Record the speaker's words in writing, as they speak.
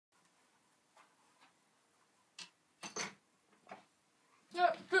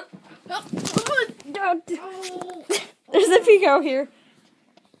No. There's a Piko here.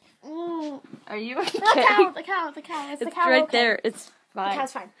 Are you okay? The cow. It's the cow. Right there. It's fine. The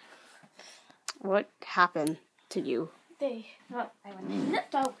cow's fine. What happened to you? I went in.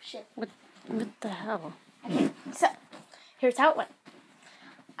 Oh, shit. What the hell? Okay, so, here's how it went.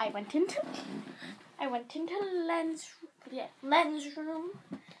 I went into Len's room,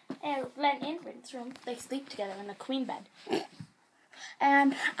 and Len and Rin's room. They sleep together in the queen bed.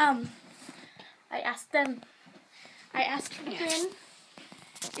 And, I asked Rin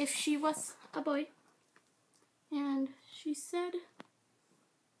if she was a boy. And she said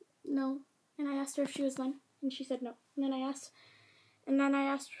no. And I asked her if she was Len, and she said no. And then I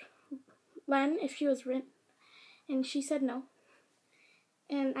asked Len if she was Rin, and she said no.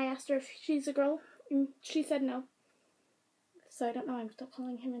 And I asked her if she's a girl, and she said no. So I don't know, I'm still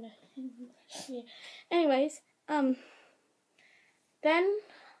calling him she. Anyways, then then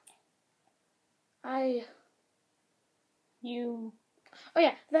I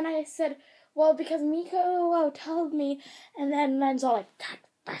said, well, because Miko told me, and then Len's all like, that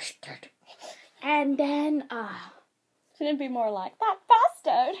bastard. And then, Shouldn't it be more like, that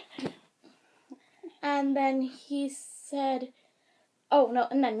bastard? And then he said,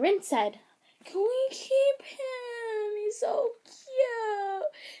 and then Rin said, can we keep him? He's so cute.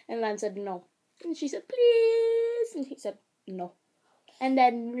 And Len said no. And she said, please. And he said no. And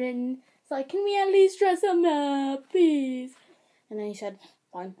then Rin's like, can we at least dress him up, please? And then he said,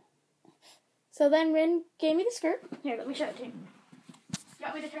 fine. So then Rin gave me the skirt. Here, let me show it to you. You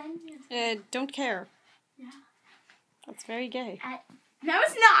want me to turn? Don't care. Yeah. That's very gay. No,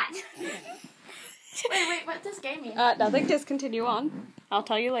 it's not. Wait, what does gay mean? Nothing, just continue on. I'll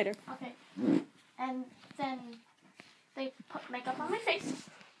tell you later. Okay. And then they put makeup on my face.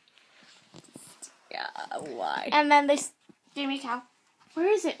 Yeah, why? And then they gave me a cow.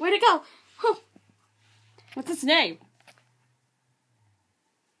 Where is it? Where'd it go? Oh. What's his name?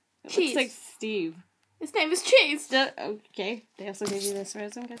 It Cheese. looks like Steve. His name is Cheese. Okay. They also gave you this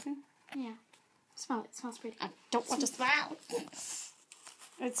rose, I'm guessing? Yeah. Smell it. It smells pretty. I don't want to smell.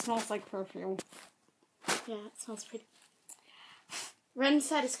 It smells like perfume. Yeah, it smells pretty. Rin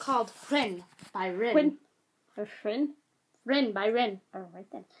said it's called Rin by Rin. Rin. Or Rin? Rin by Rin. Oh, right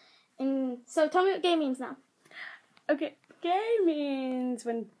then. And so tell me what gay means now. Okay, gay means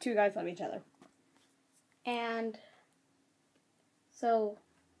when two guys love each other. And so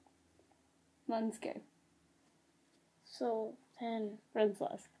Len's gay. So then Rin's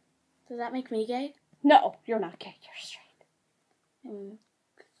less. does that make me gay? No, you're not gay. You're straight.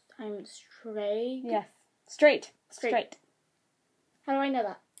 I'm straight? Yes. Straight. How do I know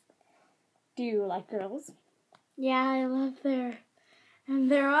that? Do you like girls? Yeah, I love their... And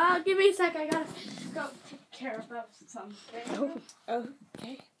they're all... Give me a sec, I gotta go take care of something. Oh,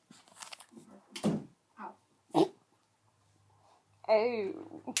 okay. Ow.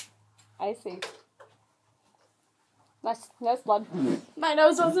 Oh, I see. Nice blood. My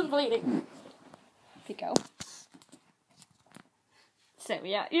nose wasn't bleeding. Piko. So,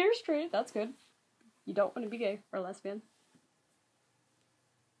 yeah, you're straight. That's good. You don't want to be gay or lesbian.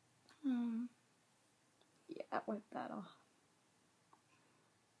 Yeah, wipe that off.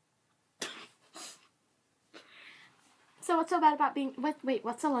 So what's so bad about being... Wait,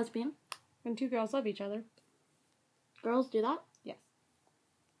 what's a lesbian? When two girls love each other. Girls do that? Yes.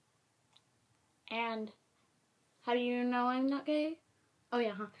 And how do you know I'm not gay? Oh,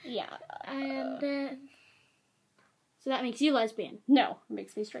 yeah, huh? Yeah. And, so that makes you lesbian. No, it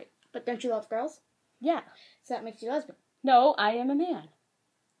makes me straight. But don't you love girls? Yeah. So that makes you lesbian. No, I am a man.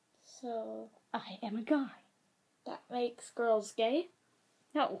 So I am a guy. that makes girls gay?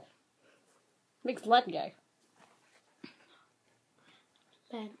 No. Makes Len gay.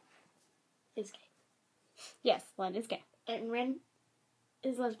 Len is gay. Yes, Len is gay. And Rin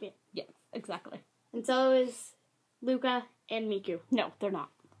is lesbian. Yes, exactly. And so is Luca and Miku. No, they're not.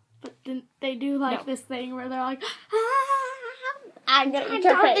 But they do like this thing where they're like, I'm gonna eat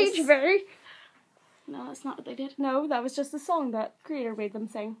your face. No, that's not what they did. No, that was just a song that Creator made them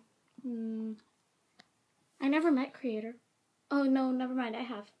sing. I never met Creator. Oh, no, never mind, I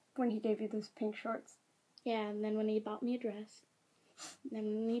have. When he gave you those pink shorts. Yeah, and then when he bought me a dress. And then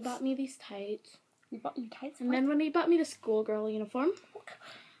when he bought me these tights. He bought you tights? And then when he bought me the schoolgirl uniform.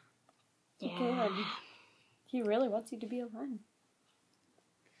 Yeah. Good. He really wants you to be a Len.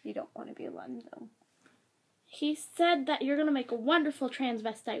 You don't want to be a Len, though. He said that you're going to make a wonderful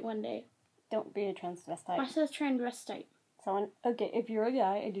transvestite one day. Don't be a transvestite. What's a transvestite? Okay, if you're a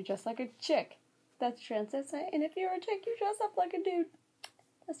guy and you dress like a chick, that's transvestite. And if you're a chick, you dress up like a dude.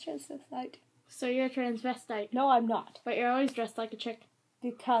 That's transvestite. So you're a transvestite. No, I'm not. But you're always dressed like a chick.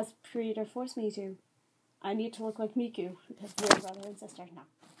 Because Creator forced me to. I need to look like Miku because we're brother and sister now.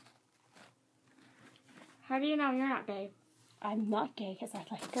 How do you know you're not gay? I'm not gay because I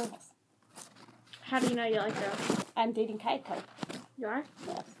like girls. How do you know you like girls? I'm dating Kaito. You are?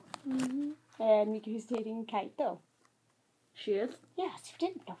 Yes. Mm-hmm. And Miku's dating Kaito. She is? Yes, you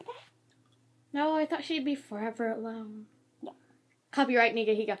didn't know that? No, I thought she'd be forever alone. No. Copyright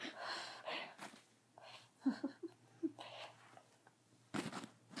Nigahiga.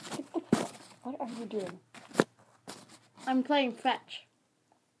 What are you doing? I'm playing fetch.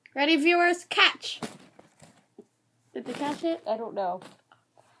 Ready, viewers? Catch! Did they catch it? I don't know.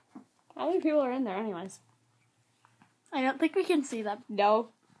 How many people are in there anyways? I don't think we can see them. No.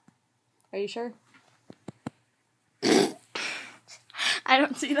 Are you sure? I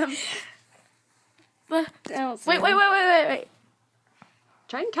don't see them. I don't see Wait.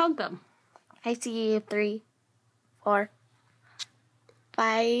 Try and count them. I see 3, 4,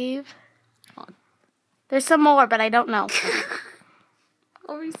 5. There's some more, but I don't know.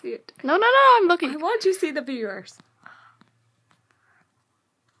 Let me see it. No, I'm looking. I want you to see the viewers.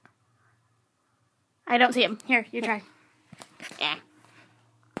 I don't see him. Here, you try. Yeah.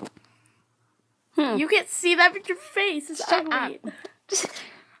 You can't see that with your face. It's ugly.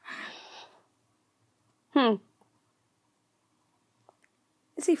 I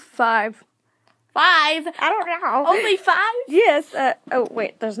see 5. 5? I don't know. Only 5? Yes. Oh,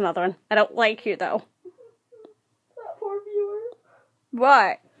 wait. There's another one. I don't like you, though. That poor viewer.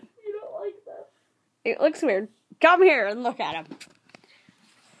 What? You don't like that. It looks weird. Come here and look at him.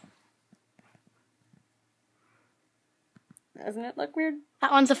 Doesn't it look weird?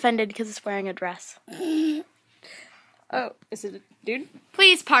 That one's offended because it's wearing a dress. Oh, is it a dude?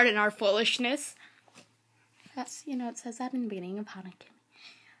 Please pardon our foolishness. That's, it says that in the beginning of Hanukkah.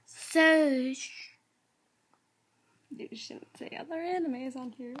 So, You shouldn't say other animes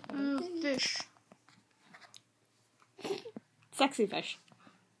on here. fish. Sexy fish.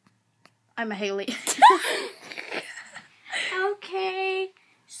 I'm a Haley. Okay.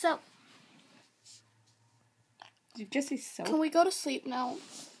 So, Did you just say so? can we go to sleep now?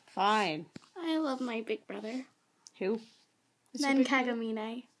 Fine. I love my big brother. Who? Then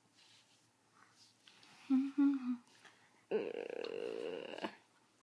Kagamine.